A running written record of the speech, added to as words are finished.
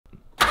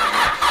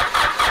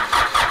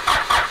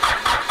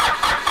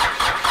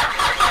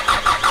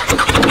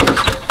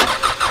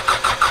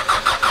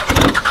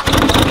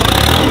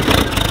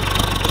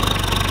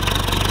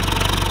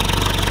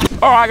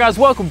Alright guys,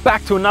 welcome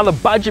back to another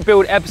budget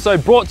build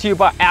episode brought to you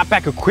by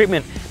Outback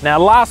Equipment. Now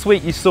last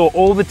week you saw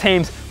all the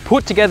teams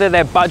put together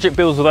their budget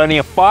builds with only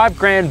a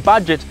 $5,000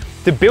 budget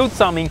to build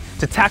something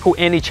to tackle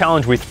any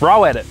challenge we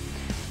throw at it.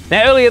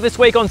 Now earlier this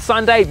week on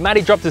Sunday,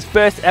 Matty dropped his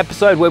first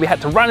episode where we had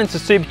to run into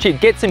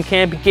Supercheap, get some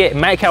camping gear, and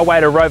make our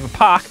way to Rover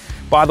Park.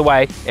 By the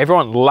way,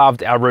 everyone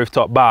loved our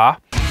rooftop bar.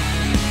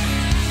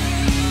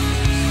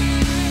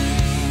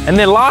 And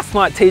then last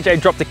night,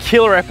 TJ dropped a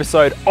killer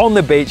episode on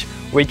the beach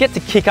where you get to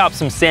kick up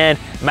some sand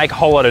and make a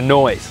whole lot of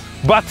noise.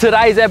 But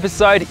today's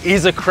episode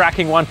is a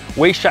cracking one.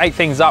 We shake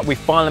things up, we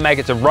finally make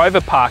it to Rover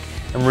Park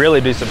and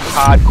really do some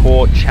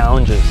hardcore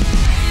challenges.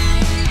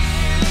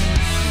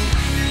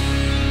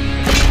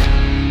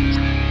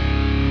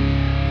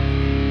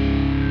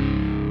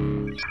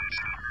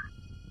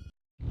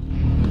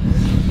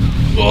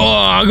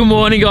 Oh, good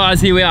morning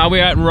guys, here we are,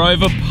 we're at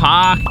Rover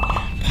Park,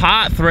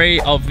 part 3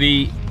 of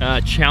the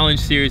challenge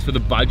series for the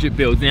budget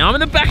builds. Now I'm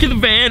in the back of the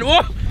van,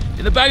 whoa,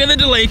 in the back of the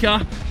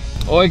Delica.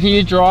 Or can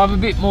you drive a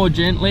bit more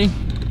gently?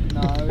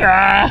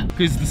 No.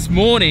 Because this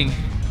morning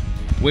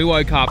we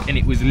woke up and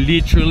it was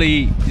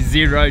literally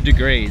 0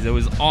 degrees. There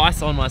was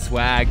ice on my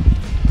swag.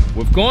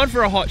 We've gone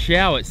for a hot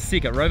shower, it's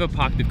sick. At Rover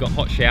Park they've got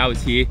hot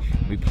showers here.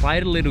 We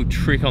played a little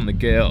trick on the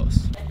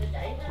girls.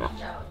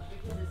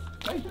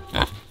 Hey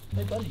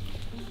buddy.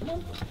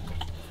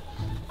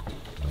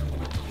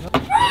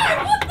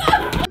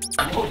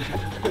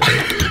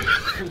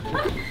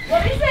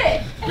 What is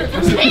it?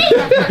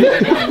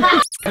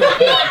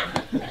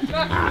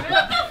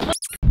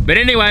 But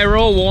anyway, we're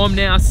all warm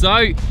now,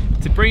 so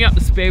to bring up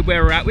the speed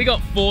where we're at, we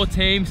got 4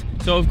 teams.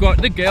 So we've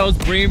got the girls,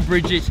 Brie and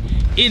Bridget,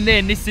 in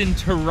their Nissan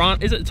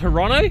Toronto. Is it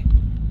Toronto? I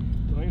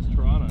think it's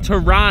Toronto.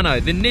 Toronto,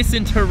 the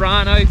Nissan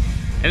Toronto.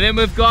 And then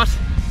we've got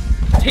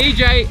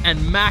TJ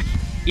and Mac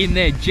in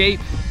their Jeep.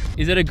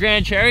 Is it a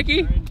Grand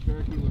Cherokee?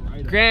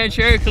 Grand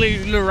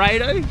Cherokee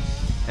Laredo. And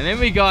then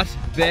we got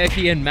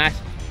Berkey and Matt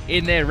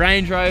in their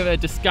Range Rover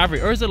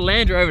Discovery. Or is it a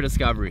Land Rover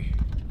Discovery?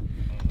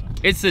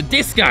 It's a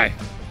Disco.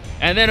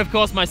 And then of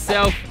course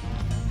myself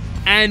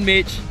and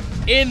Mitch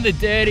in the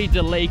dirty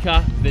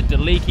Delica, the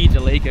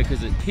Delica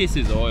because it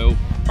pisses oil.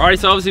 Alrighty,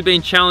 so obviously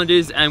being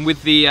challenges and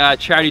with the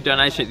charity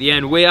donation at the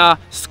end, we are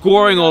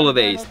scoring all of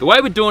these. The way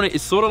we're doing it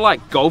is sort of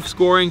like golf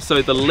scoring,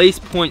 so the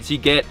least points you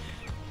get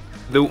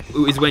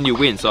is when you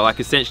win. So like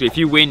essentially if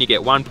you win you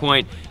get 1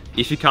 point,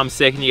 if you come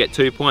second you get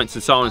 2 points,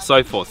 and so on and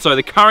so forth. So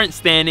the current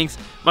standings,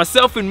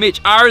 myself and Mitch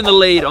are in the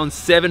lead on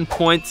 7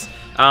 points,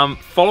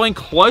 following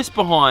close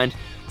behind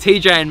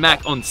TJ and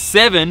Mac on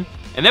 7,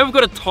 and then we've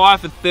got a tie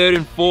for 3rd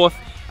and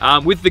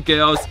 4th with the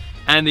girls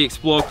and the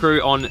Explore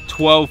crew on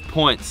 12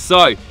 points.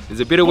 So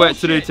there's a bit of work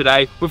to do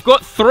today. We've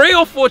got 3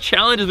 or 4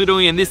 challenges we're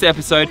doing in this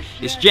episode.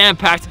 It's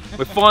jam-packed.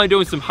 We're finally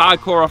doing some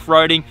hardcore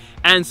off-roading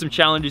and some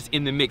challenges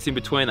in the mix in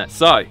between that.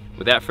 So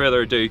without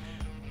further ado,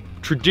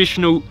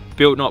 traditional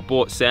built not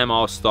bought Sam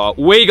Isles style,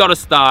 we got to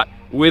start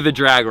with a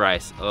drag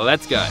race.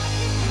 Let's go.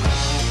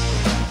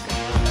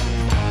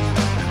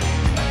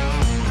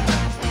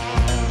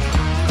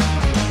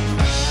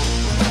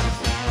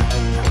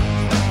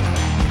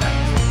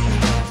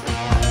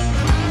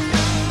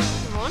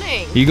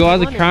 You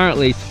guys are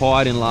currently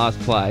tied in last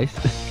place.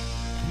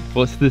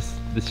 What's the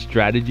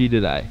strategy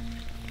today?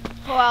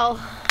 Well,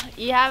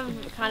 you have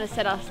kind of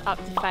set us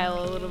up to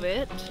fail a little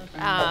bit.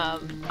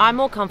 I'm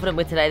more confident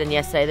with today than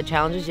yesterday. The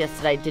challenges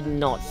yesterday did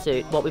not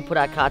suit what we put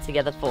our car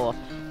together for.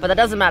 But that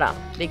doesn't matter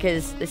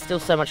because there's still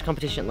so much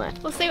competition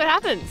left. We'll see what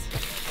happens.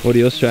 What are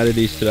your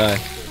strategies today?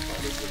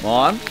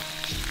 Mine?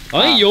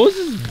 I think yours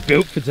is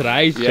built for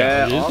today's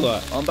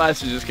challenges. I'm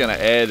basically just going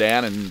to air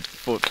down and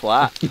foot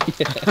flat.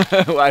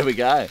 Away we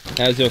go.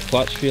 How's your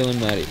clutch feeling,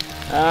 matey?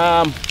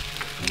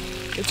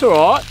 It's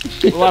alright.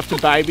 We'll have to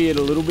baby it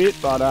a little bit,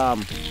 but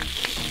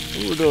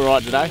we'll do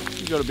alright today.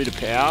 We've got a bit of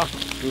power.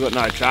 We've got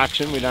no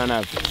traction. We don't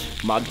have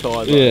mud tyres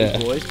like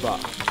these boys, but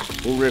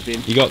we'll rip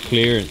in. You got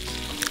clearance.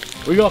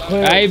 We got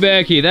clearance. Hey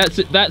Berkey,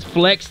 that's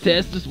flex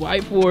test. Just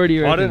wait for it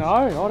here. I don't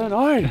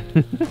know.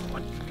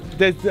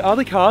 The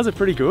other cars are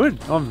pretty good.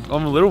 I'm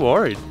a little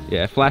worried.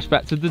 Yeah,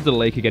 flashbacks to the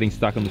Delica getting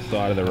stuck on the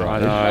side of the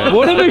road. I know.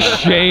 What a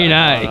machine, eh?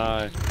 I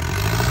know.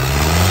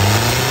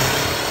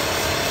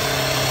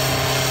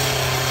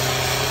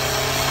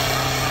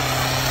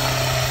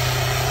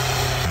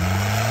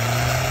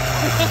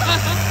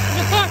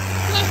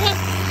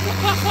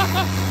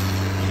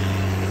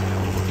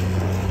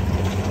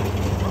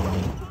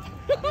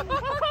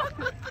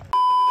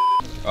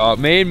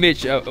 Me and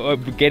Mitch are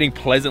getting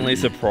pleasantly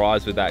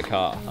surprised with that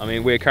car. I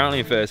mean, we're currently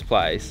in 1st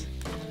place,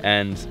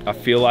 and I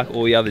feel like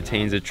all the other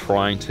teams are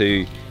trying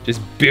to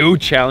just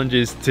build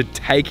challenges to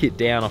take it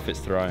down off its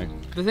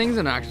throne. The thing's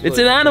an actual. It's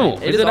an animal.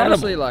 It's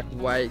honestly like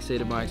way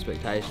exceeded my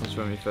expectations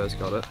when we first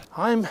got it.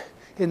 I'm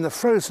in the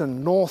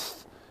frozen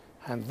north,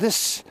 and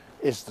this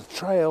is the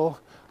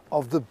trail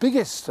of the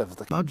biggest of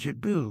the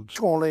budget builds.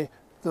 Surely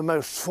the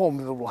most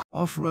formidable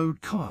off-road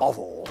car of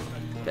all.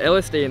 The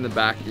LSD in the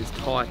back is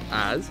tight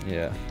as.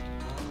 Yeah.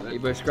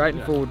 It works great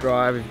in full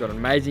drive. We've got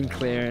amazing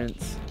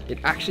clearance. it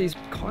actually is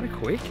kind of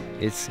quick.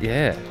 It's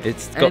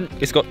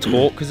got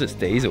torque because it's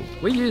diesel.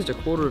 We used a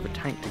quarter of a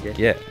tank to get.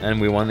 Yeah, and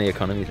we won the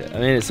economy test. I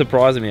mean, it's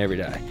surprising me every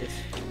day. Yes.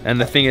 And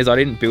the thing is, I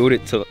didn't build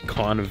it to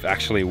kind of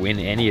actually win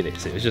any of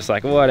this. It was just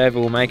like, whatever,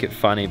 we'll make it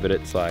funny, but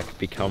it's like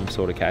become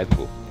sort of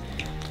capable.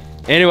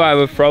 Anyway,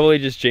 we've probably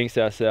just jinxed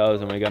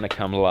ourselves and we're gonna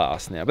come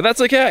last now, but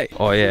that's okay.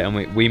 Oh yeah,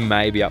 and we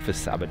may be up for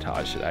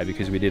sabotage today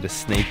because we did a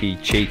sneaky,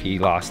 cheeky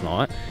last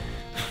night.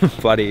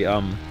 Bloody,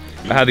 I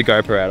had the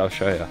GoPro out, I'll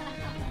show you.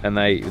 And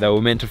they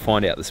were meant to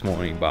find out this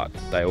morning, but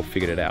they all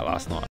figured it out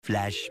last night.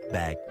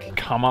 Flashback.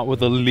 Come up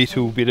with a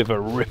little bit of a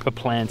ripper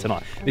plan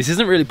tonight. This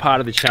isn't really part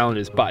of the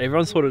challenges, but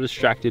everyone's sort of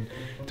distracted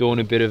doing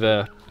a bit of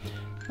a,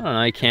 I don't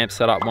know, camp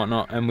setup and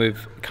whatnot, and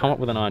we've come up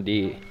with an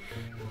idea.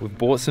 We've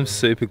bought some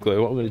super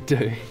glue. What we're gonna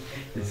do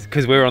is,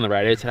 because we were on the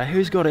radio today,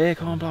 who's got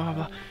aircon, blah, blah,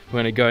 blah. We're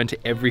gonna go into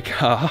every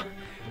car,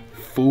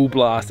 full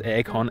blast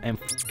aircon and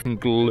fucking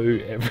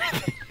glue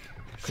everything.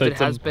 So it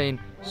has been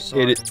so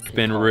it's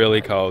been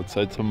really cold,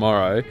 so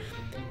tomorrow,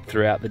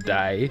 throughout the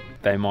day,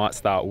 they might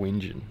start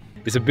whinging.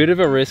 It's a bit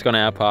of a risk on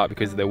our part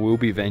because there will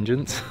be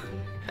vengeance.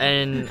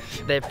 And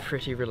they're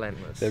pretty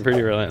relentless. They're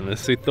pretty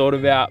relentless. So we thought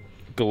about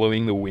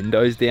gluing the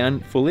windows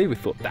down fully. We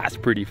thought that's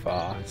pretty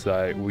far,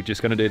 so we're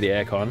just going to do the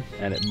aircon,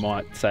 and it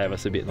might save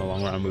us a bit in the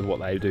long run with what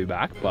they do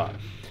back. But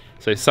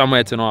so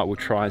somewhere tonight we'll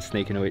try and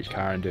sneak into each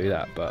car and do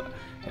that, but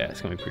yeah,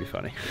 it's going to be pretty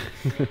funny.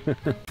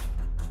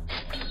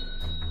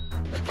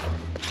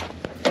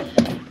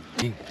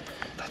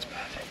 That's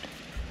perfect.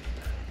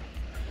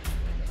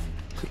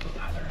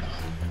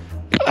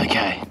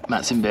 Okay,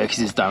 Matt's and Berkey's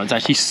is done. It's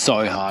actually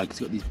so hard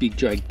because it's got these big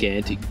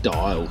gigantic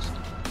dials.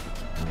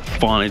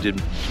 Finally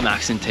did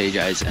Max and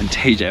TJ's, and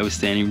TJ was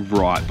standing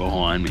right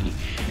behind me.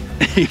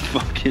 He's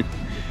like,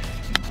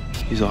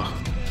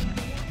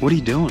 what are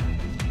you doing?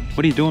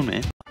 What are you doing,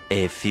 man?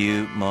 A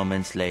few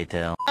moments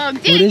later.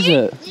 What is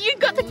it? You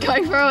got the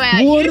GoPro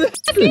out. What You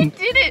fucking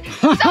did it.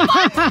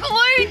 Someone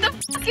glued the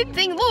fucking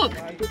thing. Look.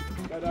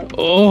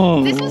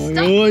 Oh This was my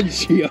god,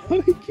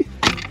 joke.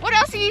 What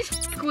else are you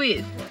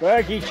with?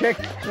 Berkey, check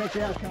our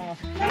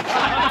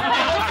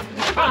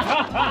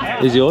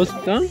car. Is yours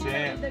done?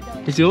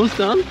 Is yours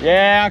done?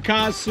 Yeah, our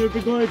car's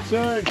super glued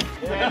too.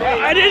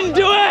 I didn't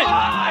do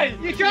it!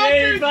 You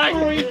can't do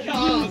 3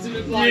 cars.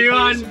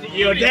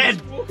 You're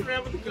dead.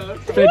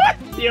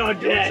 You're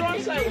dead.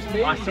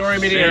 I saw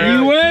him in here.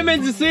 You weren't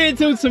meant to see it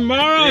till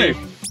tomorrow.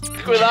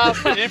 With us.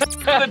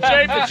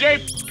 The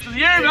Jeep.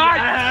 You,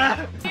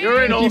 mate.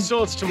 You're in all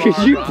sorts tomorrow.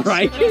 Could you Russ.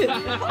 break it?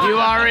 You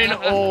are in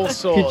all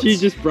sorts. Could you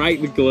just break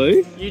the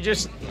glue? You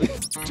just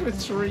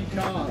with 3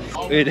 cars.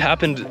 It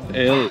happened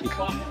early.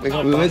 We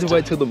were meant to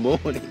wait till the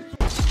morning.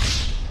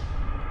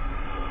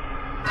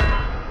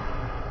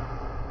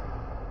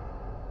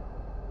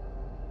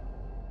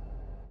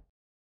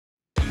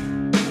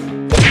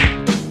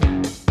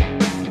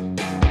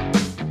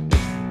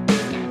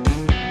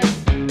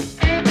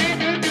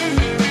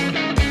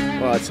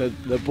 Right, so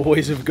the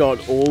boys have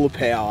got all the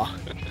power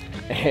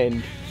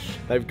and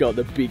they've got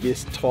the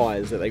biggest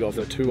tyres that they got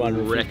for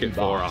 250 Wreck it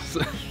for bucks.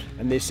 us.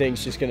 And this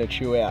thing's just going to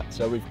chew out.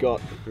 So we've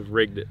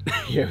rigged it.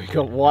 Yeah, we've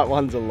got white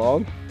ones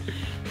along,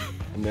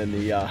 and then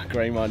the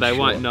green ones. They short.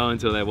 won't know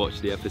until they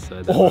watch the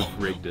episode that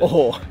we've rigged it.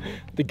 Or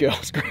the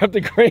girls grab the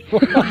green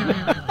one.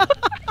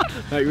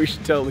 Maybe we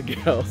should tell the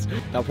girls.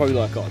 They'll probably be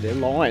like, oh, they're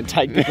lying.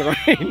 Take the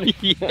green.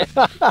 Yeah.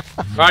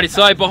 Alrighty,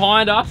 so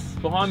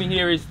behind me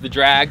here is the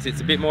drags.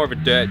 It's a bit more of a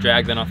dirt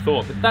drag than I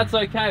thought, but that's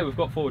okay. We've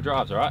got 4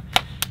 drives, all right?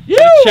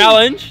 The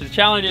challenge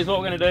is what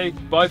we're going to do,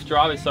 both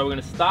drivers. So we're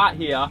going to start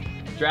here,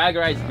 drag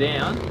race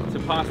down to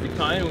past the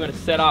cone. We're going to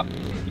set up,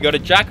 you got to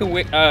jack a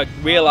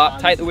wheel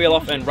up, take the wheel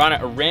off and run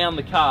it around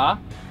the car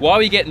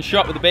while you're getting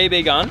shot with the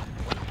BB gun,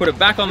 put it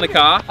back on the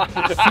car,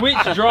 switch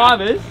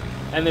drivers,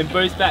 and then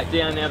boost back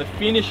down. Now the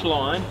finish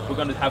line, we're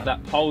going to have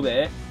that pole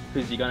there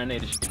because you're going to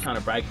need a ton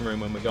of braking room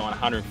when we're going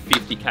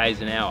 150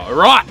 k's an hour. All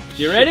right,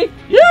 you ready?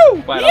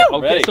 Wait,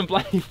 I'll get some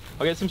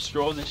I'll get some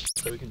straws and shit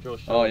so we can draw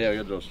straws. Oh yeah, we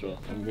gotta draw a straw.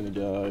 I'm gonna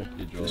go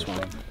this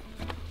one.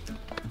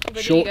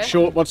 Short.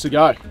 Short wants to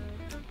go.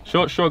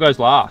 Short goes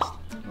last.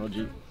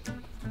 Roger.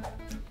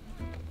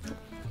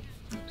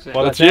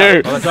 Well, that's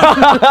you.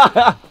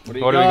 What do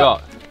we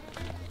got?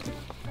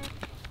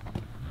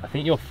 I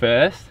think you're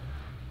first,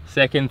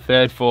 second,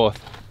 third,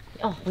 fourth.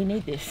 Oh, we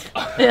need this.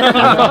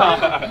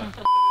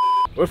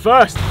 We're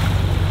first.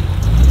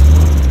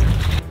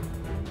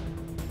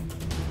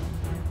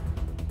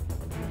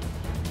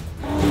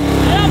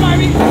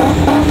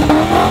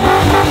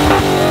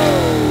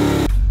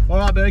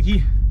 Alright,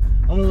 Berkey,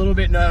 I'm a little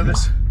bit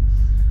nervous.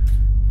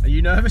 Are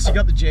you nervous? You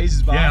got the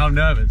Jesus bar. Yeah, I'm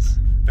nervous.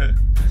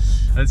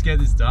 Let's get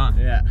this done.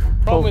 Yeah.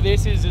 Problem with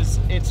this is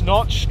it's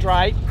not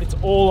straight, it's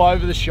all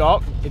over the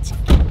shop. It's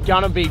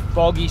gonna be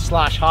boggy /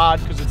 hard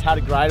because it's had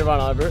a grader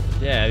run over it.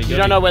 Yeah. You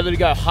don't know whether to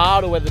go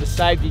hard or whether to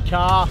save your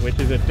car. Which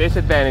is a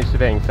disadvantage to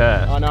being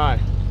first. I know.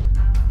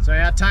 So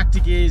our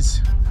tactic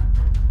is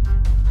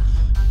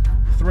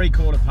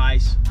 3/4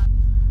 pace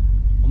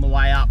on the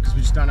way up because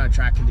we just don't know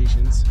track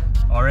conditions.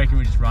 I reckon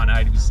we just run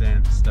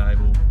 80%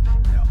 stable.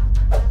 Yeah.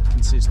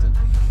 Consistent.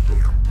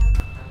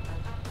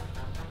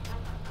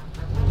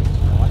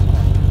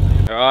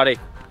 Alrighty.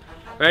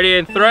 Ready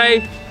in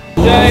 3,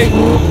 2,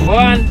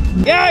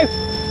 1, go!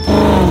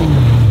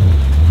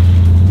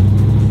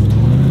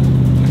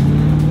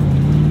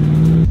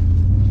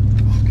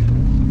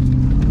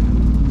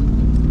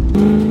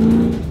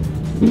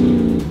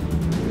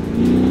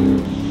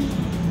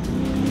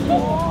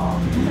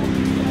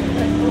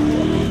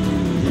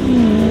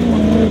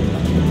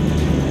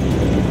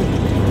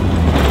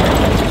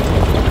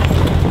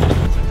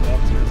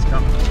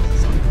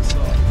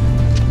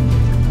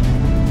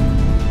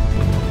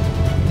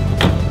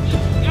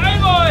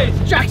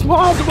 Jack's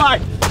miles away!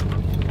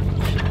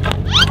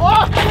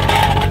 Oh!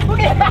 Look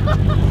at that!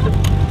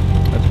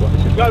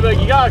 Go,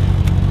 Bergie, go!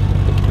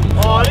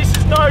 Oh, this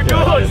is no good! Go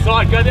the other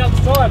side, go the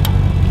other side!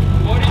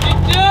 What did you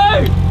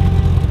do?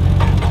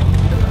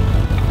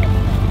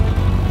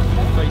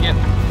 So you get,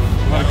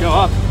 Want to go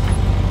up?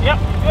 Yep,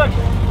 good.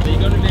 so you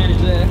got an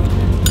advantage there.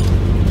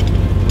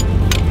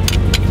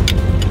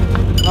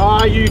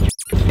 Oh, you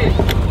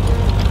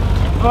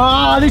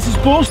Oh, this is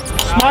bullshit.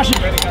 Smash it.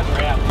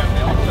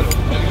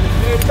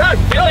 Go,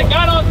 get the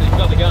gun on! He's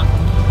got the gun.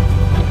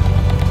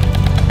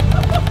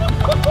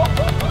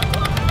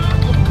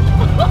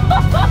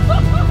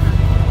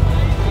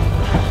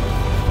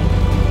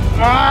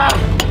 Ah!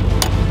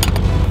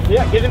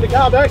 Yeah, get in the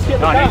car, Bergs, get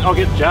in the car. I'll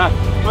get Jack.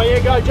 Oh yeah,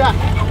 go Jack.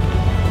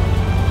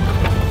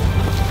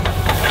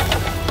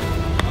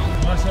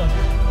 Nice one.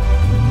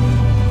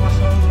 Nice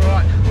one, all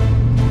right.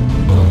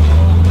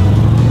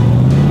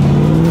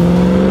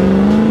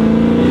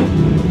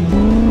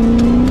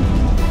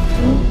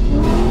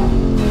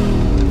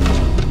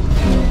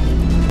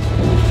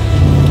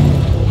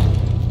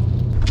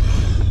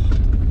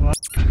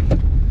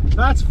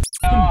 That's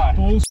f***ing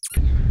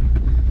bullshit.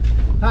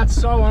 That's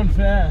so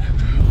unfair.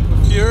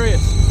 I'm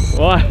furious.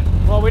 Why?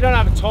 Well, we don't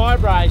have a tyre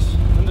brace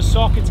and the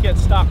sockets get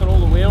stuck on all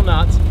the wheel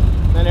nuts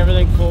and then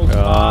everything falls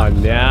apart. Oh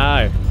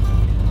no.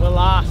 We're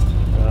last.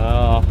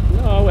 Oh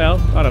well,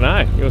 I don't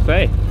know. You'll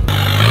see.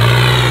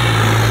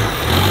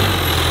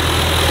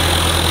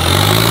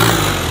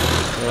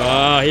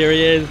 Oh, here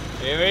he is.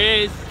 Here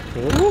he is.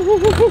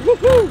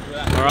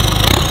 Alright.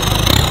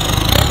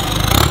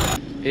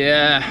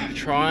 Yeah,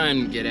 try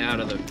and get out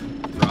of the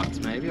ruts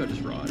maybe, or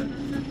just ride it.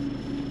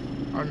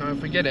 I don't know,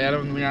 if we get out of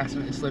them and we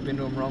accidentally slip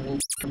into them wrong, we'll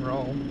f***ing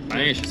roll. I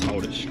think it's just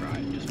hold it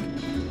straight.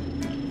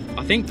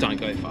 I think don't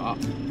go far.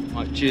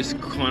 Like just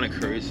kind of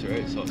cruise through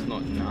it so it's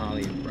not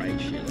gnarly and break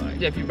shit. Like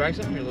Yeah, if you break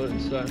something, you're losing,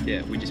 so.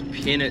 yeah, we just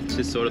pin it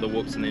to sort of the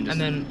whoops and then just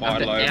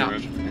idle over out.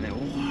 them. And then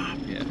whoop,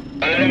 yeah.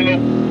 3, 2,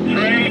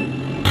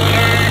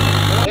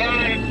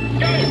 1,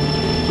 go!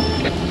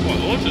 Well,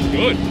 the launch is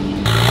good.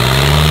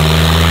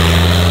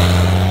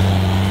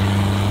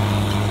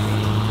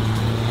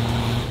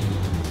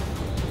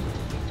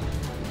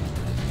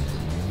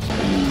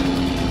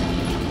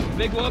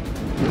 Big whoop.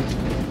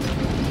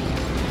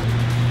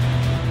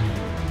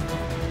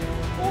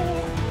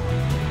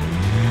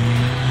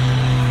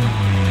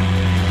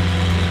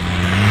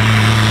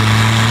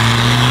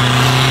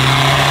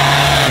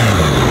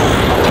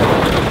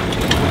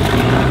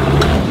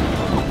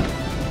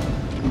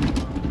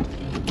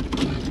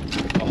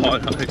 Oh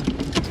no.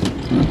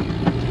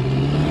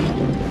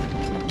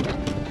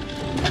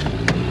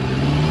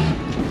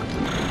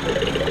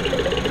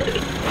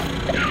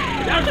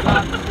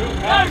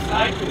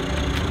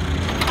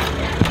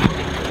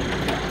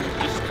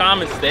 Just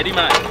calm and steady,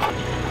 mate.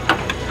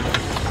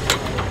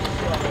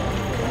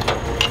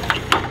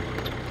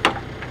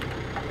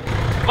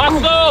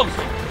 Muscles!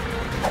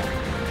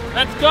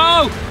 Let's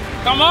go!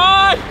 Come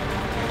on!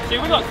 See,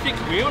 we got 6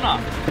 wheel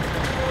nuts.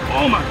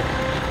 Oh my!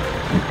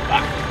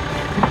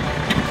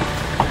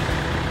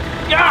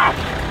 Yeah!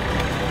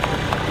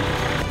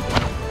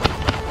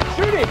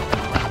 Shoot it!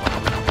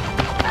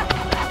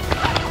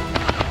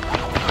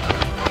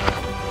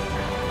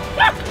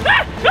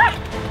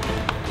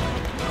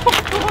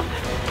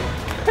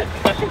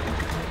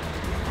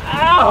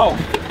 Ow!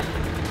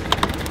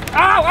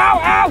 Ow, ow,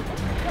 ow!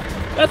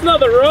 That's not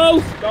the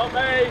rules! Not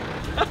me!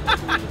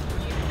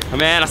 Oh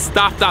man, I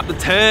stuffed up the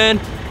turn,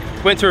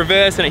 went to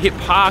reverse and it hit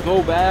park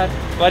all bad.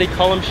 Bloody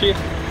column shift.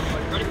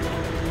 Ready?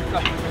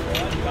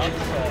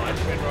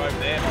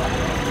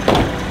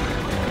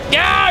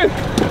 Go!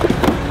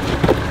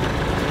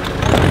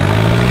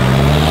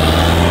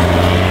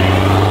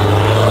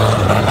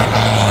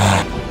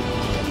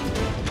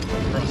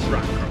 Cross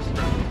run.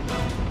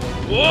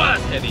 Oh,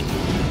 that's heavy.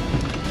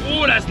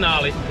 Oh, that's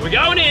gnarly. We're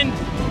going in.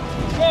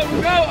 Go,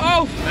 we go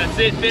off. That's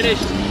it,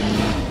 finished.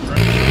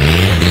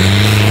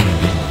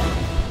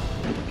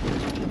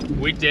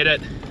 We did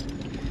it.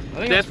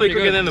 Definitely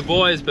quicker than the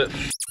boys, but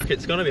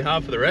it's gonna be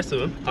hard for the rest of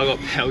them. I got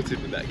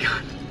pelted with that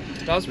gun.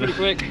 That was pretty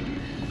quick.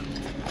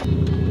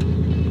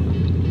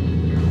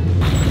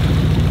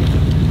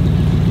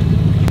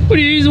 What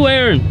are you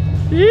wearing?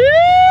 Yeah,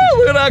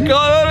 look at that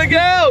guy, let it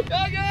go!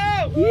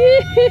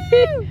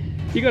 Go!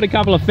 You got a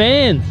couple of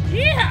fans.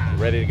 Yeah!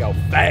 Ready to go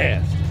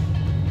fast.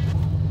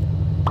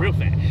 Real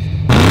fast.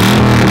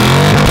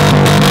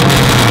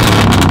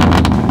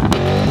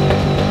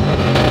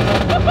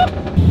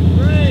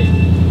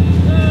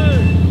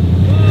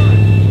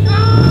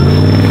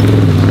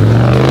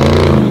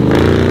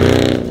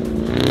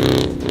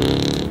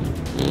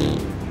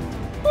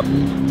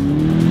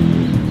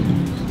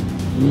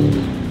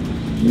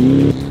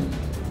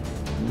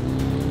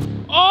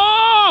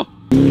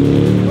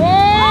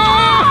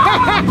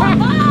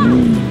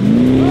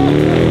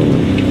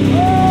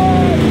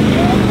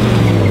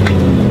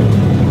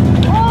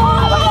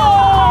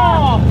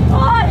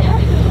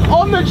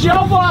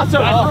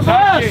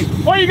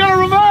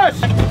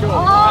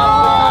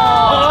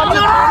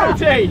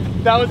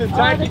 the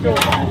tactical.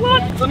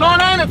 What? It's a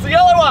 9-8, it's the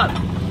yellow one.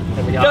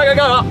 There we go. Go, go,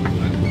 go, up.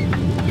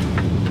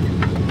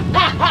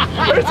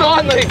 Who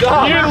tightened these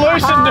up? You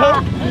loosened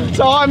them,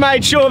 so I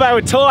made sure they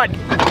were tight.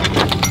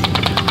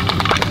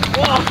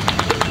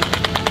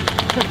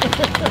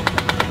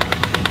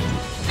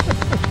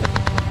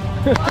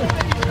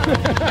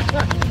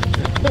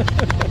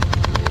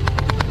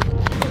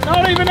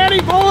 Not even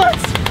any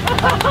bullets!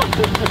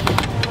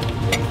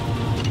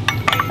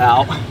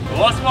 Ow.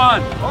 Lost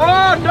one.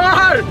 Oh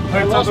no!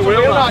 Who lost the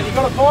wheel nut? You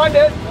gotta find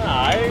it.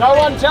 No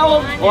one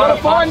tell them. You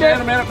gotta find it.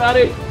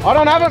 I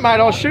don't have it, mate.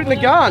 I was shooting the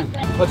gun.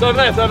 What's over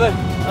there? It's over there.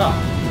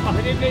 Oh.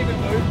 We didn't even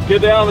move.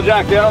 Get down on the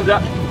jack, down on the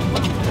jack.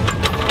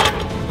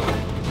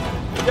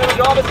 Get the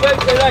driver, Steve.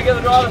 See that? Get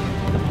the driver.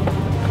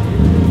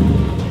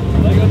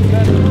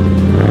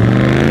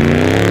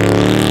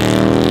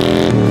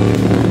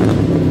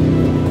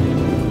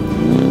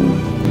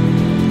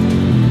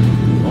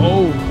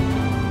 Oh.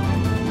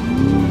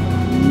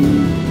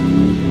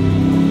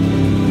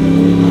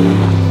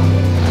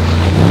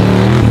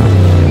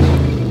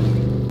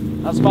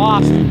 That's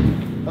fast.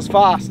 That's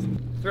fast.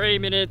 3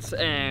 minutes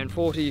and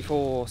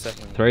 44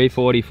 seconds.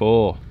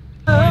 3:44.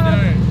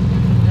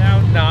 How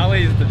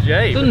gnarly is the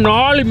Jeep? It's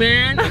gnarly,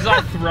 man. It's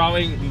like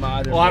throwing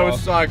mud. Well, I was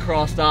so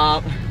crossed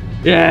up.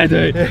 Yeah,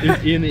 dude.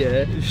 It's in the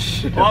air.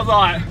 I was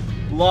like,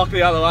 locked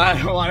the other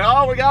way. I'm like,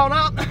 oh, we're going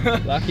up.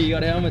 Lucky you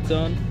got helmets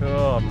on.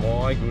 Oh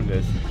my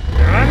goodness. You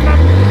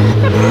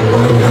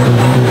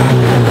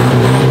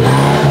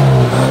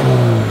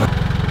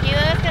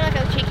know it's got like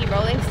a cheeky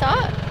rolling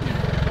start?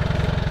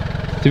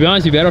 To be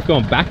honest, you're better off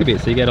going back a bit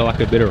so you get like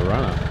a bit of a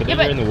runner. But then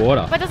you're in the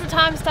water. But does the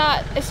time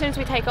start as soon as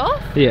we take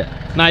off? Yeah.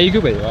 No, you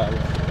could be right.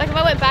 Like if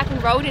I went back and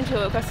rolled into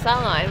it across the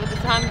sunline,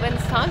 when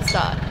does the time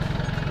start?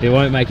 It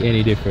won't make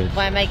any difference.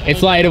 Won't make any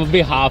It's like it'll be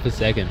half a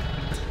second.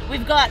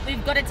 We've got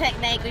a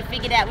technique. We've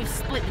figured out. We've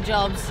split the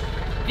jobs.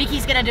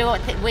 Vicky's gonna do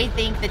what we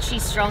think that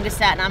she's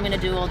strongest at, and I'm gonna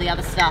do all the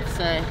other stuff.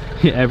 So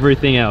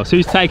Everything else.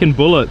 Who's taking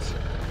bullets?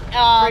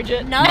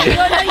 Bridget. No,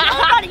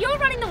 you're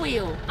running the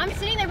wheel. I'm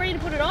sitting there ready to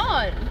put it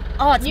on.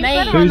 Oh, it's me.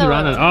 Who's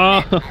running?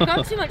 Oh. I've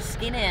got too much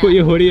skin out. Put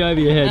your hoodie over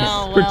your head.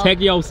 Oh, well. Protect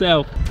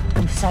yourself.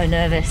 I'm so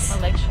nervous.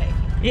 My legs shake.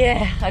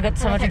 Yeah, I got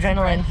so much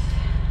adrenaline.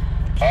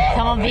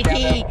 Come on,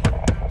 Vicky.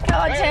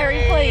 Come on,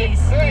 Terry, please.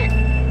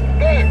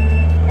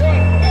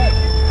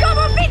 Come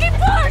on, Vicky,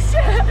 push!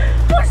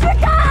 Push the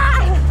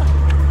car!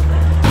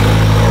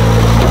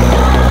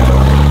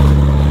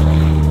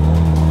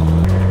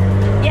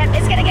 Yep,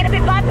 it's gonna get a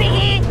bit bumpy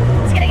here.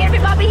 It's gonna get a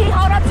bit bumpy here.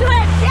 Hold on to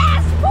it.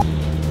 Yes!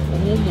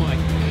 Oh my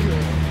god.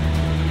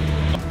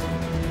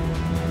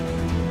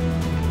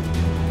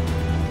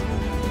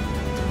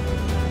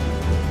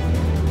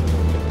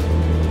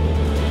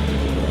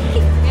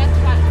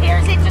 Here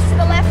is it, just to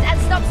the left,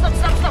 and stop, stop,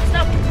 stop, stop,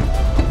 stop.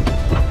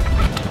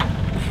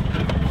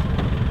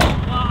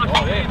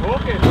 Oh, yeah,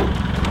 walking.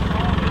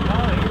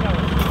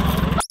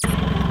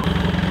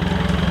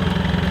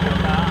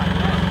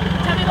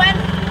 Tell me when.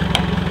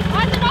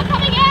 Why is it not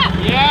coming out?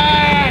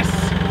 Yes!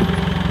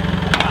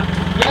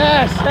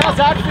 Yes! How's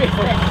that feel?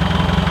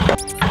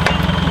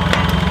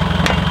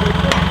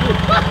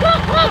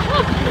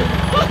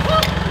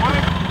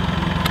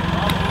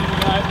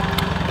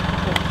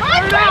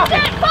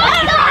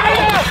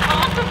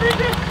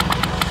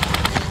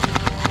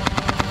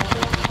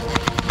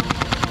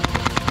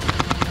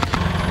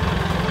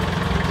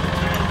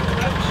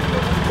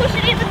 Push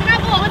it in, lift it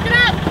up, lift it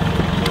up.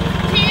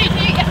 To you.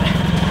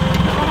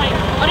 Oh my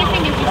god. What do you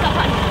think if you stop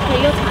running?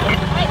 Okay, your time.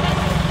 Wait.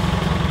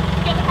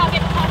 Get the car.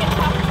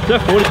 It's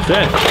at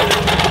 40%.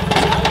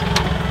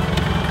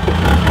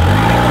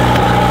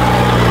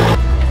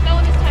 Let's go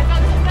on this time.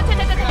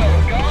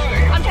 Go.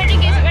 I'm changing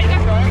gears. Ready to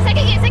go?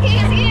 Second gear.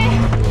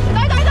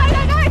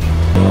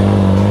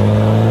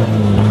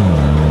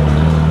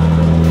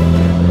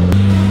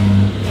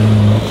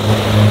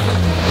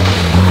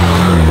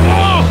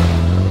 Go.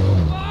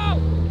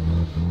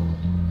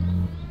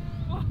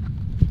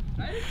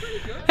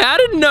 How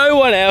did no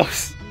one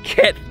else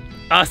get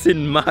us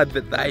in mud,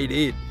 but they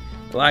did?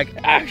 Like,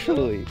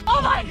 actually.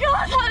 Oh my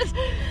god, that's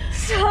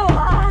so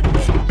hard.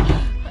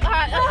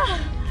 Alright.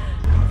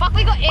 Fuck,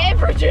 we got air,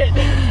 Bridget.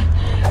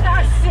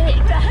 That's sick,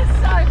 that's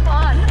so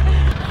fun.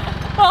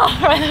 Oh,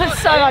 that was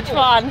so much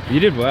fun. You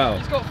did well.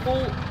 It's got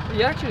full.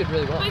 You actually did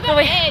really well. We got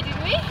air,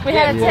 didn't we? We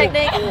had a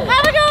technique.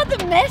 How we got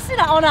the mess in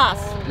on us?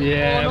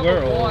 Yeah,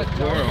 we're all.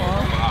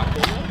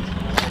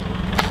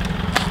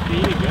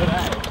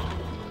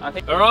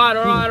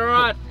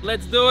 Alright.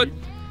 Let's do it.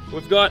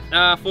 We've got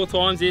 4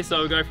 times here,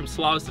 so we go from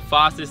slowest to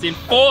fastest. In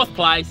 4th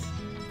place,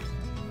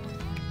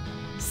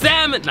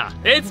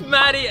 it's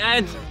Maddie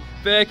and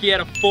Berkey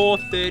at a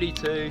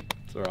 4:32.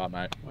 It's alright,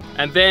 mate.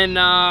 And then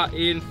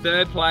in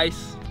 3rd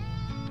place,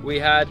 we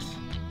had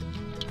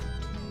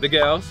the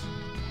girls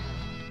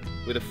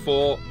with a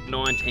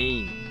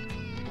 4:19,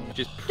 which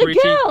is pretty.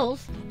 The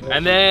girls?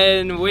 And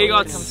then we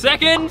got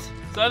 2nd,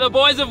 so the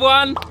boys have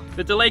won.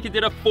 The Delika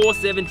did a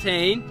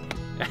 4:17.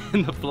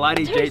 And the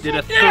bloody Jeep did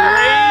a 3:44.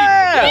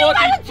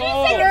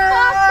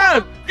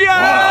 Yeah!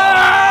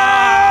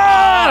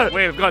 Yeah! got?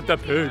 We've got the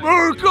poo.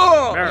 America!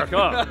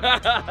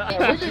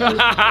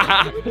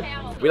 America.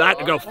 We like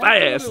to go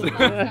fast.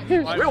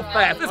 Real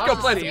fast. Let's go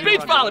play some beach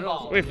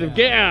volleyball. With the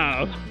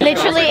gal.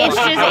 Literally,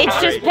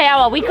 it's just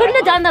power. We couldn't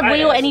have done the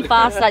wheel any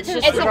faster. It's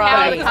just It's a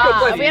power right.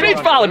 car. Beach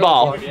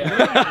volleyball.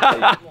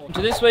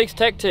 To this week's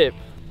tech tip.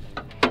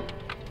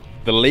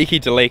 The leaky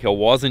deleaker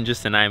wasn't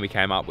just a name we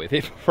came up with.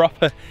 It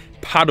proper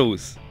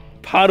puddles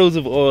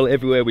of oil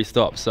everywhere we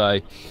stop. So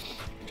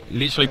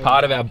literally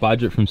part of our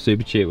budget from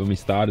Supercheap when we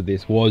started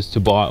this was to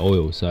buy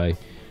oil. So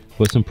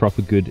for some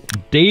proper good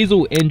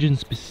diesel engine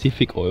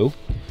specific oil,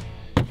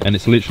 and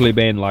it's literally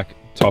been like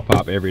top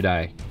up every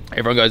day.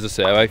 Everyone goes to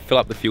servo, fill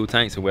up the fuel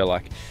tanks, and we're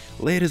like,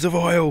 liters of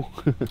oil.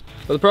 But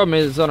the problem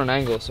is it's on an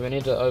angle, so we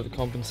need to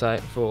overcompensate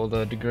for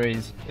the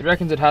degrees. It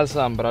reckons it has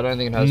some, but I don't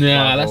think it has.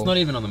 Nah, that's not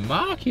even on the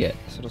mark yet.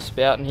 Sort of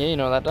spout in here, you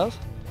know what that does?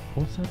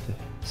 What's that do?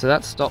 So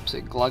that stops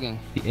it glugging.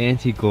 The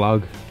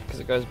anti-glug. Because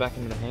it goes back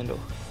into the handle.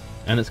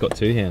 And it's got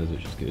two handles,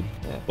 which is good.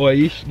 Yeah. Oh,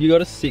 you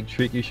got a sick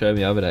trick you showed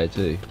me the other day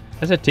too.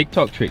 That's a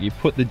TikTok trick. You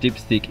put the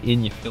dipstick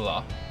in your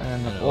filler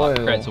And and it oil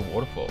like creates a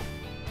waterfall.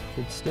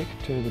 should stick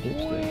to the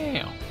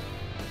dipstick. Wow.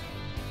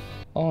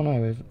 Oh no,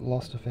 we've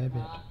lost a fair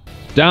bit.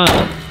 Done.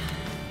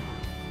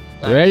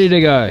 Thanks. Ready to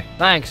go.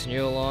 Thanks,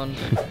 Newlon.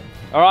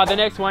 All right, the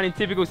next one in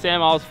typical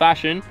Sam Isles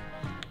fashion.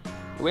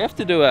 We have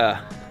to do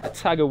a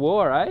tug of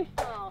war, eh?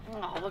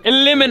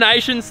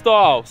 Elimination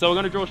style. So we're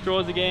gonna draw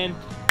straws again,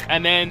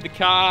 and then the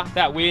car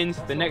that wins,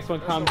 the next one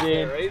comes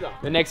in,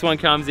 the next one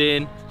comes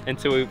in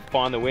until we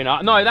find the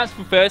winner. No, that's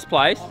for first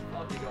place.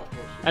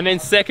 And then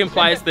second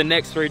place, the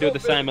next three do the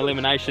same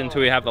elimination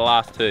until we have the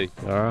last two.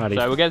 Alrighty.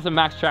 So we'll get some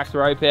Max Trax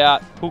rope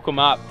out, hook them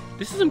up.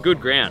 This is some good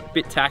ground,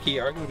 bit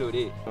tacky. I reckon we'll do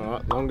it here.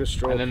 Alright, longest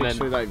straw And then- picks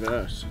who they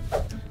verse.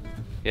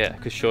 Yeah,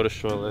 because shortest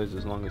straw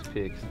loses, longest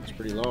picks. It's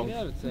pretty long.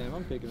 Yeah, but Sam,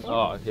 I'm picking.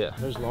 Oh, yeah.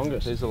 Who's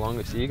longest? Who's the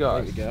longest? You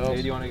guys. The girls. Who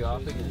do you want to go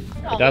up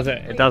against?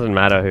 It doesn't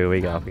matter who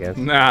we go up against.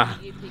 Nah.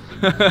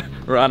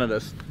 Run at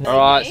us.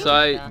 Alright,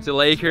 so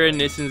Deleaker and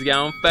Nissan's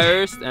going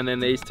first, and then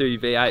these two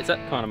V8s. That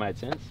kind of made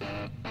sense.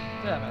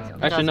 Yeah,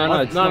 Actually,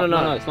 no, it's not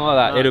like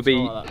that. No, It'll it's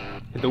be not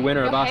like the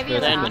winner of You're us heavier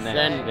versus than the us.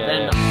 next.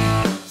 Then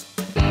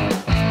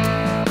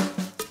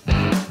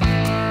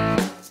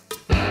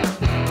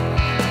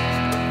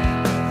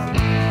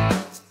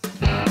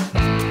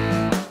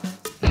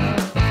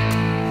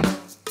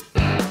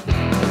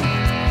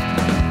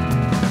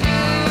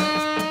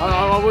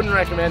I wouldn't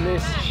recommend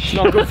this. It's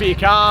not good for your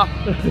car.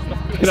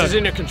 This is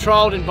in a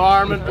controlled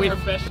environment with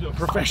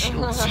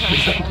professionals.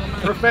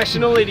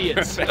 Professional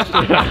idiots.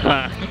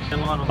 Hi,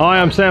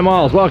 I'm Sam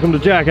Isles. Welcome to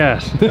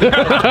Jackass.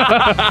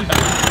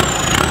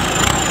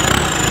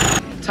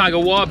 Tug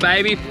of war,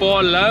 baby,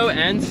 for low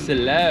and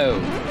slow.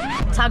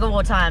 tug of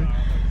war time.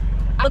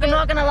 Look, I'm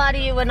not gonna lie to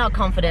you, we're not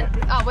confident.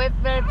 Oh, we're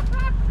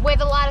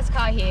the lightest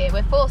car here.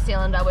 We're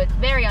 4-cylinder. We're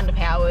very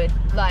underpowered.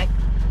 Like,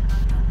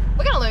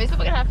 we're gonna lose, but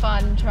we're gonna have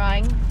fun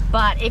trying.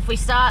 But if we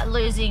start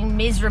losing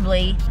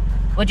miserably,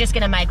 we're just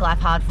gonna make life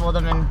hard for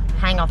them and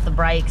hang off the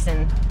brakes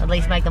and at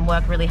least make them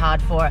work really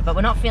hard for it. But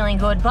we're not feeling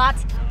good, but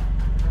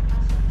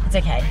it's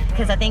okay,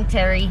 because I think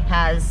Terry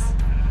has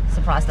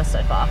surprised us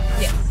so far.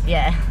 Yes.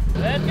 Yeah.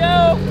 Let's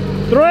go!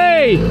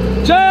 3,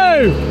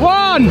 2,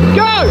 1,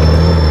 go!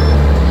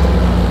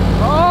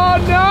 Oh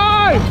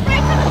no!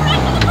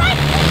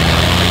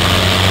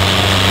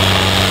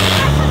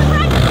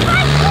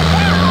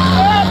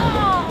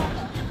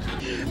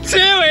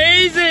 Too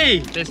easy!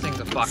 This thing's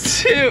a fuck.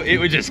 It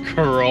would just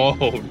crawl,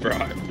 bro.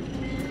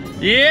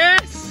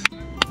 Yes!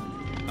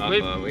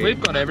 We've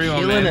got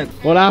everyone, man.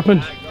 What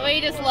happened?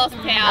 We just lost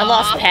power. I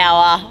lost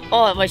power.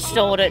 Oh, we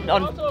stalled it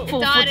on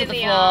full Died foot to in the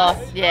the floor.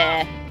 arse.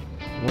 Yeah.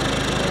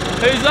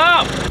 Who's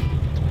up?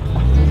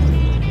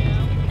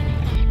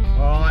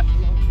 Alright.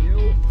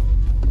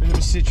 Bit of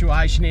a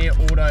situation here,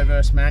 auto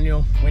versus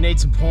manual. We need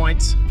some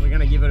points. We're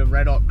gonna give it a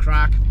red hot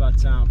crack,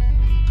 but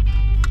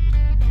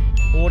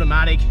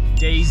automatic,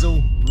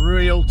 diesel,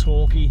 real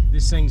torquey.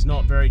 This thing's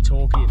not very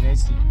torquey. It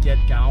needs to get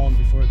going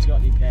before it's got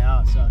any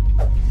power. So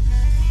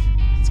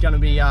it's gonna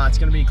be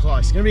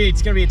close.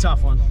 It's gonna be a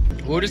tough one.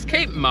 We'll just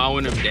keep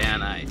mowing them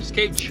down, eh? Just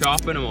keep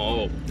chopping them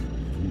all.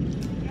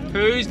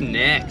 Who's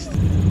next?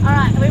 All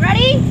right, are we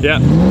ready? Yeah.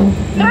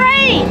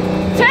 3,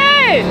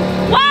 2,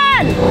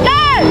 1,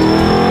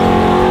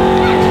 go!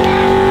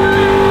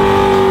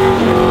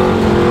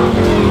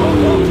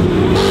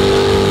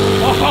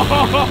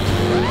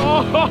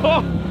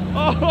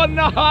 Oh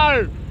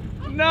no!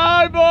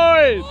 No,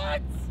 boys!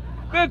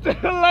 What? The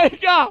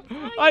Deleaker!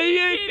 Are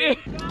you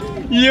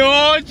kidding?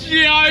 You're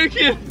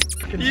joking!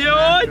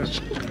 You're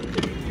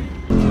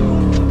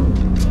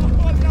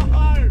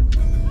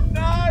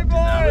No,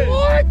 boys!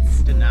 What?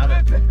 Didn't have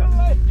it.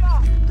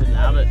 Didn't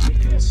have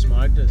it. It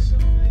smoked us.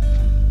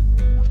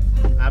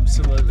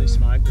 Absolutely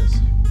smoked us.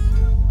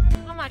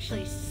 I'm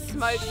actually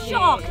Smoked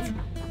shocked.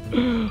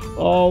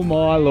 Oh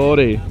my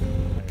lordy.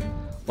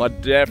 I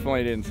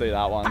definitely didn't see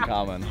that one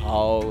coming.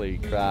 Holy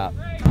crap.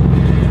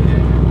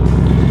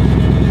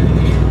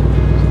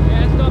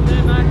 Yeah, stop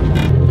there, mate.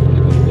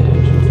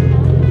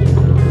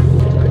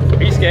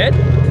 Are you scared?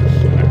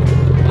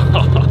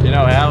 You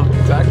know our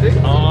tactic?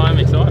 Oh, I'm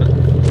excited.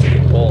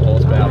 4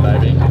 horsepower,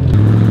 baby.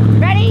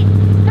 Ready?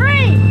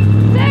 3,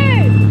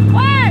 2,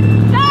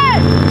 1, go!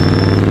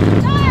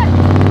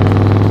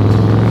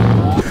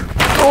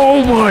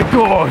 Oh my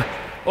God.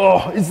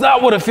 Oh, is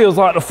that what it feels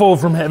like to fall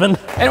from heaven?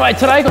 Anyway,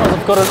 today guys,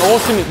 I've got an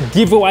awesome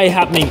giveaway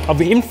happening.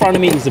 In front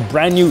of me is a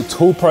brand new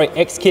Tool Pro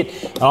X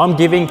kit, and I'm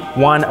giving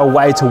one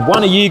away to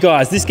one of you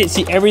guys. This gets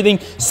you everything: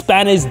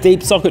 spanners,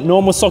 deep socket,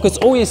 normal sockets,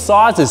 all your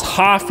sizes,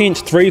 1/2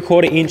 inch,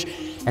 3/4 inch,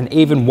 and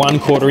even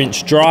 1/4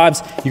 inch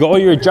drives. You got all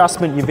your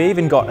adjustment, you've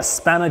even got a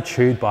spanner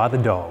chewed by the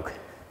dog.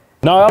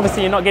 No,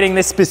 obviously you're not getting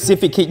this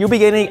specific kit. You'll be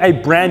getting a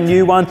brand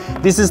new one.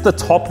 This is the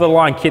top of the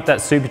line kit that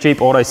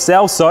Supercheap Auto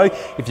sells. So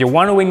if you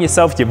want to win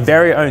yourself your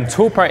very own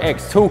Tool Pro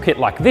X toolkit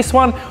like this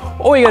one,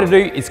 all you got to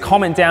do is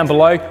comment down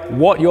below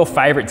what your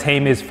favorite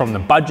team is from the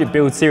budget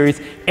build series.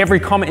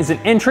 Every comment is an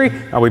entry.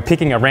 I'll be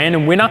picking a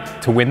random winner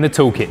to win the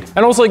toolkit.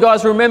 And also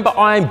guys, remember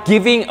I am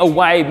giving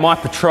away my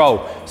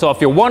PETROL. So if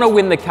you want to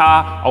win the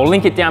car, I'll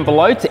link it down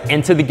below to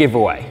enter the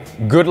giveaway.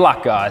 Good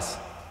luck guys.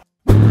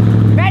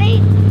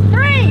 Ready?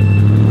 3,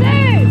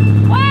 2,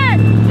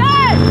 1, go!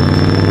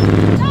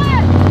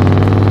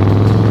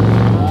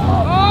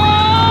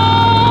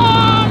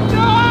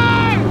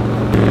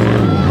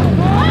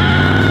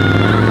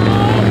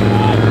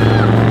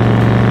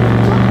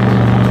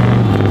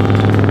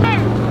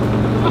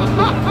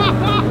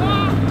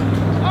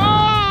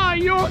 Oh,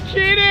 you're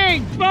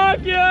kidding! Fuck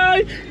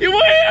yeah! You win!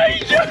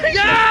 Yes!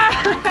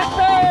 Yes!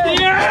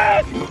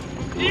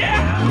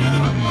 Yes!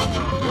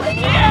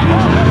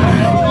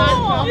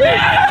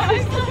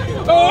 Yes!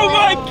 Oh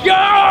my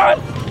God!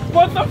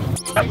 What the f?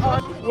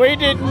 We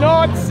did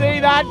not see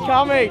that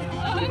coming.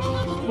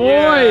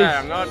 Boys!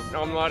 Yeah,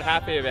 I'm not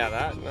happy about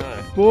that,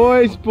 no.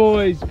 Boys.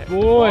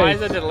 Why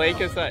is it the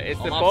leaker so, it's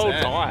the ball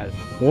tires.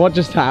 What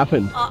just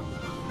happened?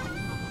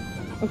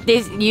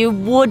 This, you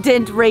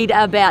wouldn't read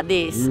about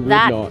this. You would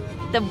not.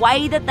 The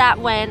way that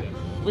went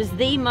was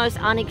the most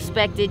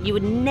unexpected. You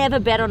would never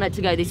bet on it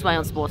to go this way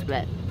on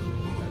Sportsbet.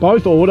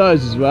 Both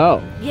autos as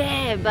well.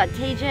 Yeah, but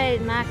TJ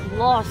and Mac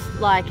lost,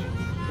 like,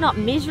 not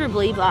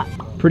miserably, but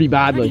Pretty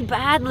badly.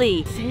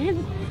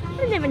 Sam, I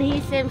didn't even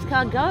hear Sam's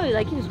car go.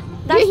 Like, he was,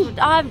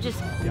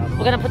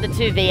 we're gonna put the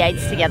two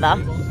V8s together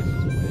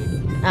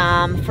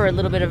for a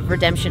little bit of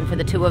redemption for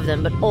the two of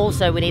them, but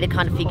also we need to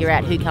kind of figure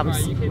out who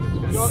comes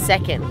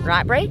second,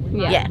 right, Brie?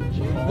 Yeah.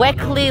 We're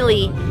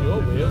clearly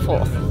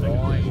 4th.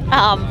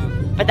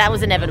 But that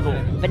was inevitable.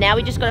 But now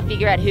we just got to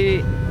figure out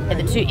who are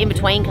the two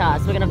in-between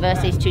cars. We're going to verse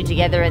these two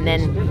together and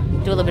then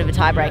do a little bit of a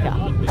tiebreaker.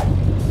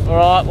 All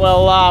right,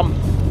 well,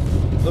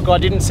 look, I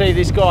didn't see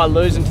this guy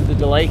losing to the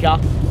Deleca.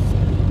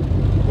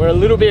 We're a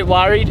little bit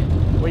worried.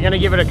 We're going to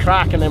give it a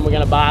crack and then we're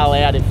going to bail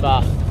out if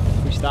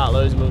we start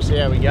losing. We'll see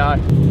how we go.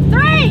 3, 2,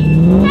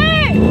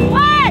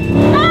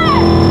 1, go!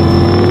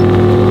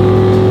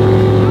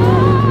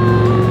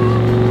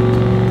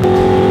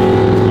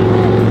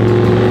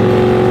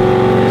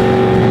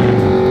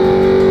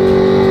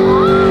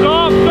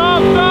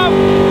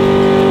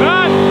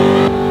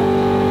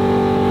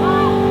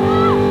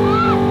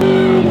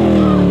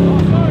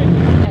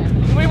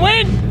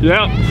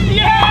 Yeah.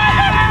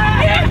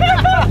 Yeah!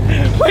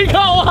 We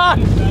got one!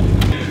 We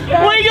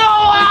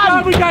got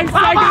one! We came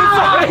second.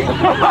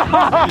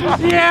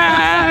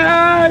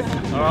 Yes!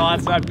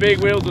 Alright, so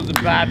big wheels was a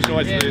bad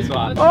choice for this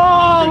one.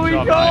 Oh, we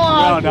job, got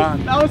one! mate. Well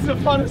done. That was the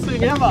funnest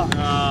thing ever.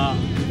 Got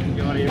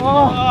him.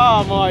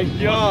 Oh my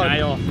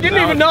God.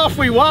 Didn't even know if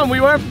we won. We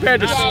weren't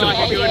prepared to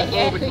stop. You would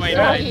fall between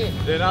mates.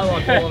 They're not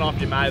like pulling off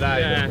your mate,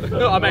 eh?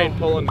 Yeah. I mean,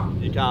 pulling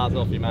your cars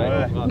off your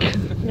mate.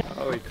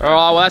 Alright,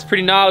 well that's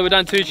pretty gnarly. We've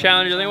done 2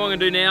 challenges. I think what we're going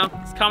to do now,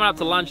 it's coming up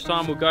to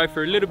lunchtime, we'll go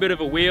for a little bit of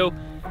a wheel.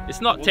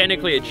 It's not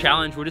technically a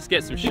challenge, we'll just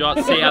get some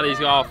shots, see how these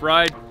go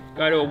off-road.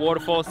 Go to a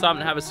waterfall or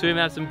something, have a swim,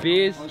 have some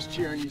beers. I was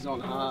cheering you on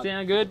hard.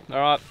 Sound good?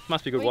 Alright,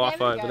 must be good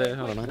Wi-Fi over there,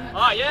 I don't know.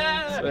 Oh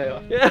yeah!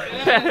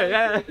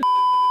 Yeah.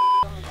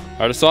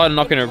 I decided to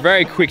knock in a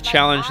very quick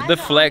challenge, the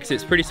flex.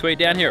 It's pretty sweet.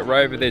 Down here at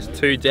Rover, there's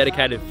 2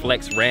 dedicated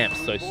flex ramps,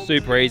 so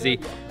super easy.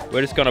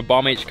 We're just gonna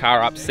bomb each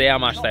car up, see how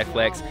much they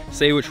flex,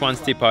 see which ones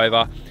tip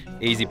over.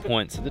 Easy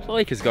points. The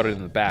Deleca's got it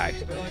in the bag.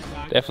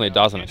 Definitely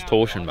does on its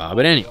torsion bar,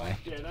 but anyway.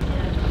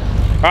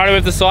 Alright,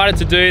 we've decided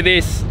to do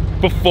this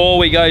before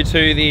we go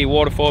to the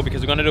waterfall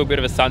because we're gonna do a bit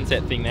of a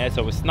sunset thing there,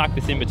 so we've snuck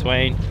this in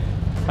between.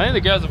 I think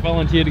the girls have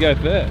volunteered to go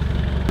first.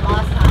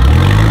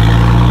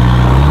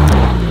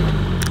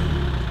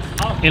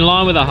 In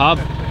line with the hub.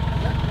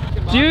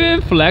 Do you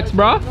have flex,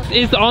 bro?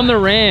 It's on the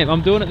ramp.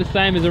 I'm doing it the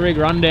same as the rig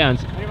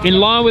rundowns. In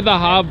line with the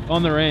hub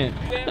on the ramp.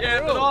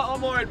 Yeah, but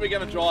I'm worried we're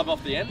going to drive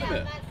off the end of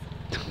it.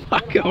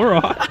 Fuck,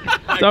 alright.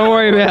 Don't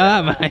worry about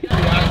that, mate. I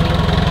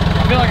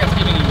feel like it's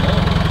giving you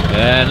more.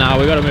 Yeah, no,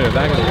 we got to move it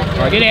back a bit.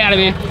 Alright, get out of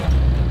here.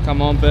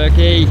 Come on,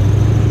 Berkey.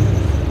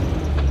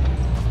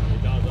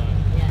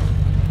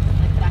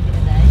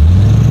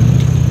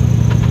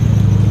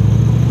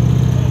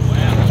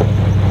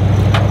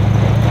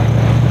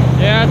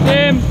 Yeah, that's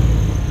him.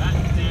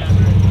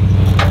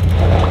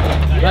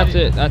 That's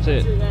it, that's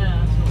it.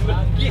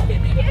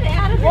 Get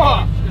out of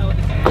here.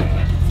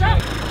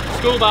 Stop.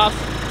 school bus.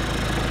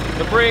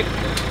 The brick.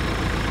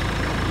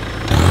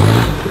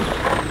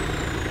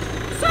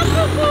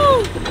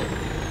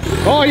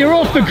 Oh, you're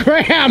off the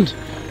ground.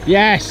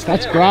 Yes,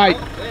 that's great.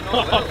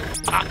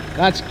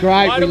 That's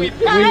great. We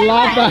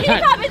love that. You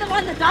can't be the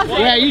one that does it.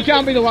 Yeah, you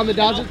can't be the one that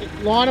does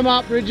it. Line them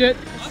up, Bridget.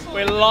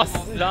 We lost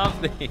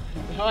something.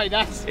 Hey,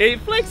 that's... It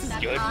flexes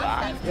good,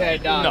 but yeah,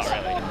 it does.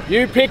 not really.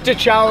 You picked a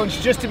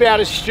challenge just about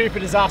as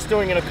stupid as us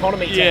doing an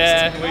economy test.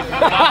 Yeah, we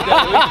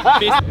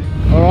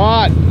All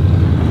right.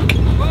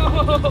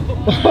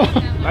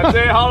 That's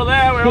it, hold it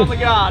there, we're on the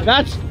guard.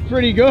 That's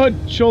pretty good.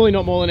 Surely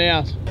not more than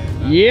ours.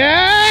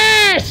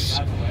 Yes!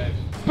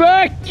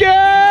 Becky! We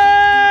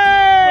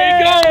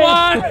got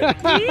one!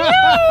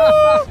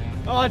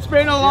 Oh, it's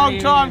been a long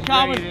time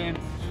coming.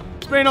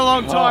 It's been a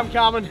long time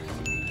coming.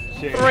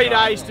 3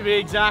 days to be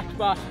exact,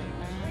 but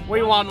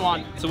we won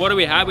one. So what do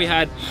we have? We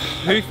had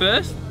who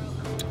first?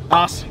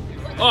 Us.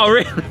 Oh,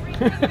 really?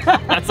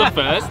 That's a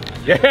first.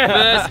 Yeah.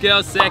 First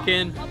girl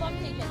second,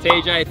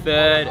 TJ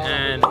third,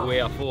 and we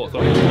are fourth.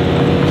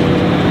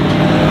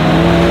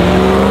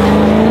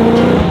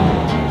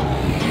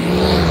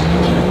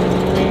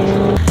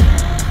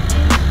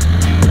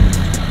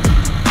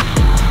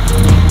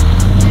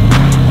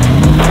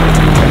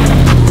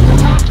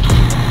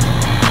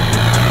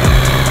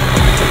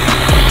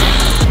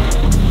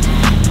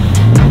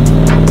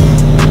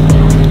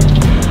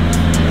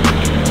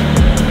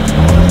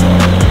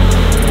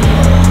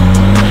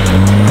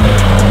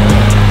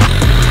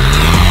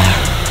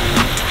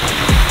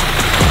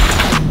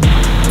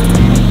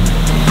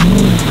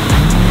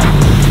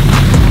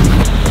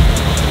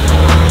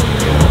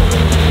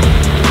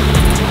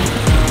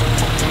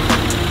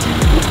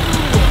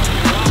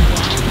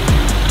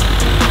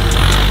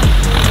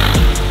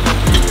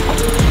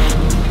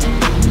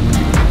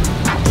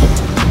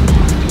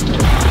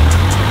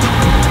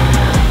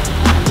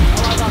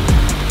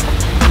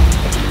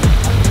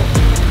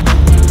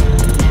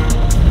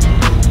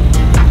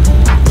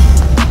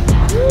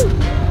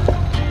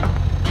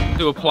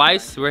 To a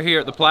place. We're here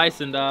at the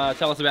place, and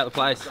tell us about the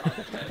place.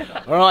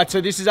 All right,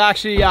 so this is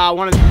actually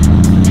one of the...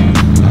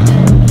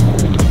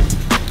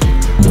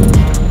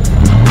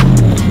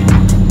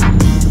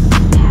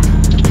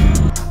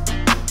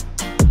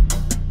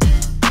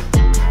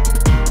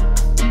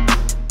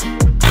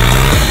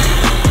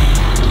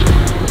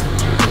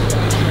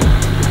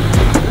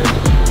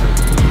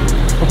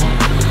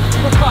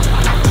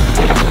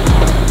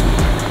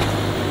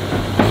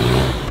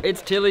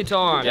 It's Tilly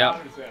time.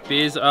 Yeah.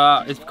 Beers,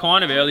 it's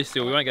kind of early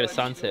still. We won't go to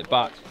sunset,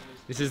 but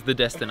this is the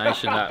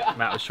destination that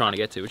Matt was trying to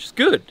get to, which is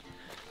good.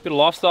 Bit of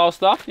lifestyle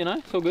stuff, you know,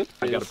 it's all good.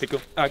 I got a pickle.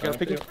 I got a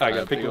pickle. I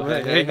got a pickle.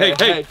 Hey, hey,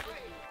 hey.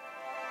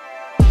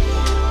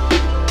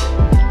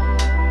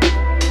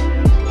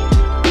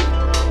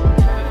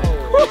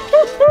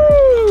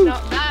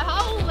 Not that.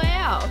 Oh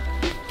wow,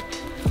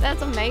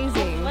 that's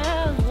amazing.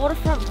 Wow,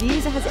 waterfront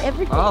views, it has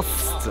everything. Oh,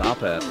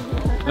 stop it.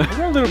 I got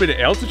a little bit of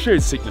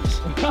altitude sickness.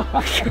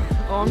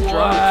 I'm drunk.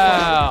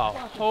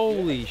 Wow.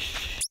 Holy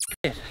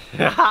shit.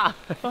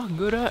 Fucking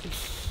good at.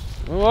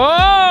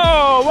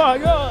 Whoa, my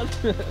God.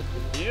 What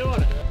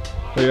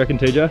do you reckon,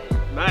 TJ?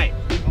 Mate,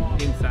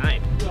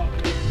 insane.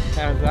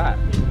 How's that?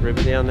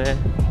 River down there.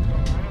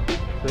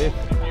 Cliff.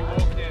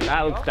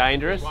 That looks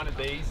dangerous.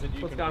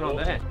 What's going on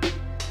there?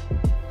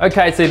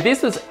 Okay, so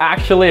this was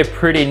actually a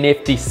pretty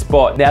nifty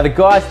spot. Now the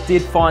guys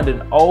did find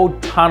an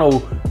old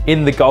tunnel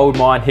in the gold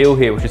mine hill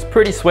here, which is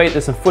pretty sweet.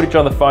 There's some footage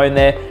on the phone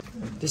there.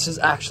 This is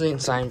actually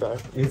insane, bro.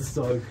 It's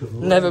so cool.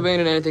 Never been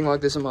in anything like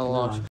this in my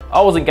life.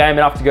 I wasn't game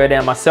enough to go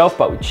down myself,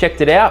 but we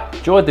checked it out,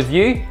 enjoyed the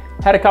view,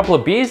 had a couple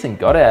of beers and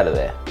got out of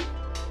there.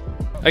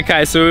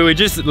 Okay, so we were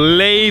just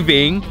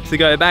leaving to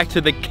go back to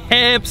the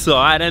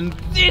campsite and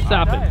this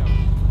happened.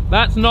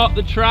 That's not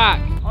the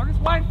track. I'm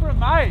just waiting for a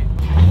mate.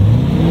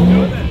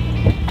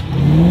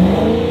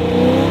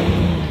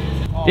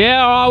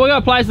 Yeah, all right, we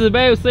got places to be.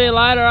 We'll see you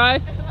later, eh?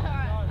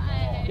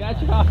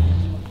 Catch up.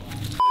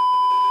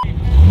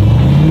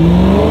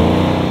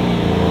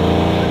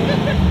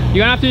 You're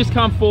gonna have to just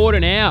come forward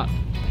and out.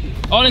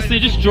 Honestly,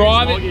 just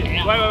drive it.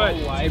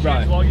 Wait,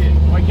 bro.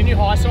 Wait, can you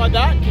high side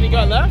that? Can you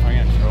go left? I'm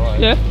gonna try.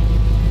 Yeah.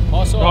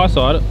 High side. High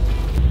side it.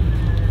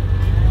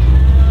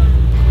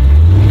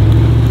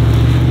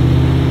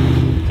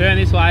 Turn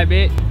this way a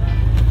bit.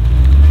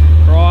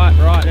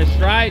 Right, they're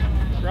straight.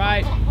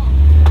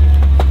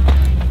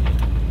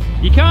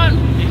 You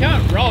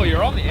can't roll,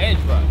 you're on the edge,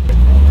 bro.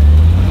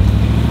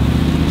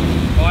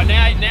 Oh,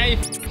 now you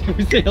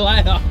we'll see you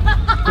later.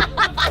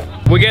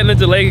 We're getting the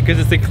Deleca because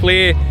it's a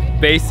clear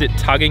beast at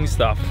tugging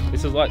stuff.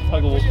 This is like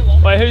tug of war.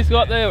 Wait, who's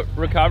got the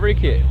recovery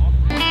kit?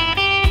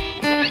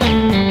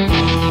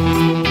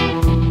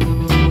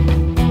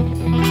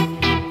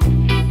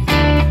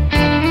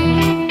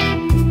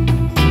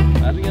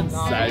 Imagine getting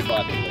saved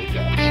by the Deleca.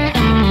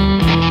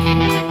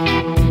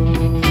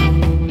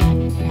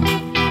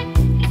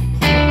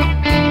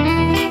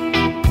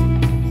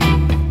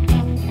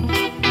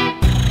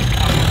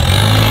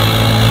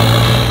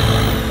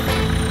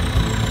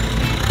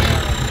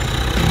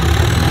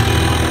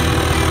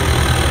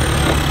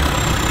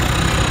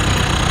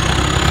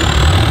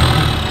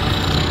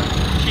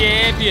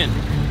 champion.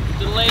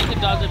 Delete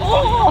does it.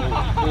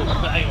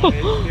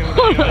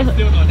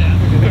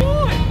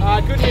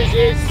 Good news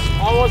is,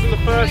 I wasn't the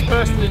first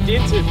person to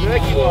dint it,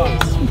 Berkey was.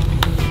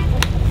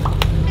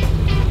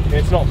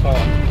 It's not far.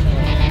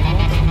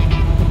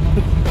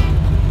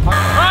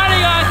 Alrighty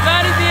guys,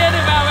 that is the end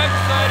of our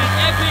episode. An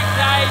epic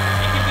day.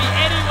 It can be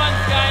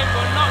anyone's game.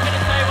 We're not going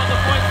to say what the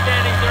point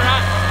standings are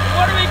at.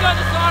 What do we got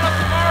to sign off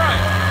tomorrow?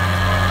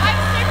 I'm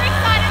super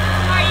excited for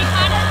tomorrow. You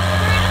kind of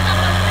screwed us up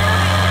a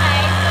little bit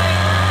today, so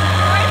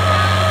tomorrow's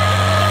round is going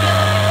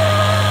to be a little bit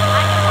different.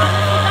 I can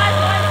promise you guys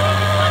won't see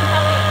this one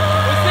coming.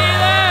 We'll see you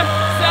there.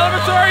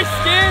 Celebratory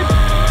skid.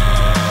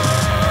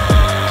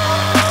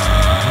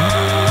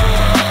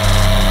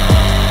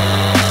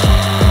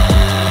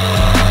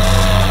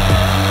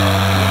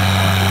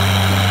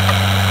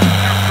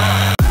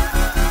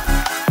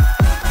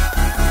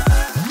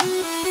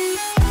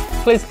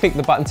 Please click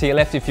the button to your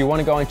left if you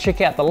want to go and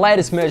check out the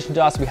latest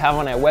merchandise we have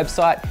on our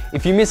website.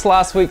 If you missed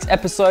last week's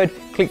episode,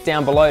 click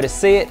down below to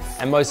see it.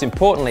 And most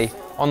importantly,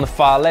 on the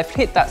far left,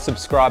 hit that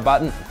subscribe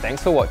button.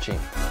 Thanks for watching.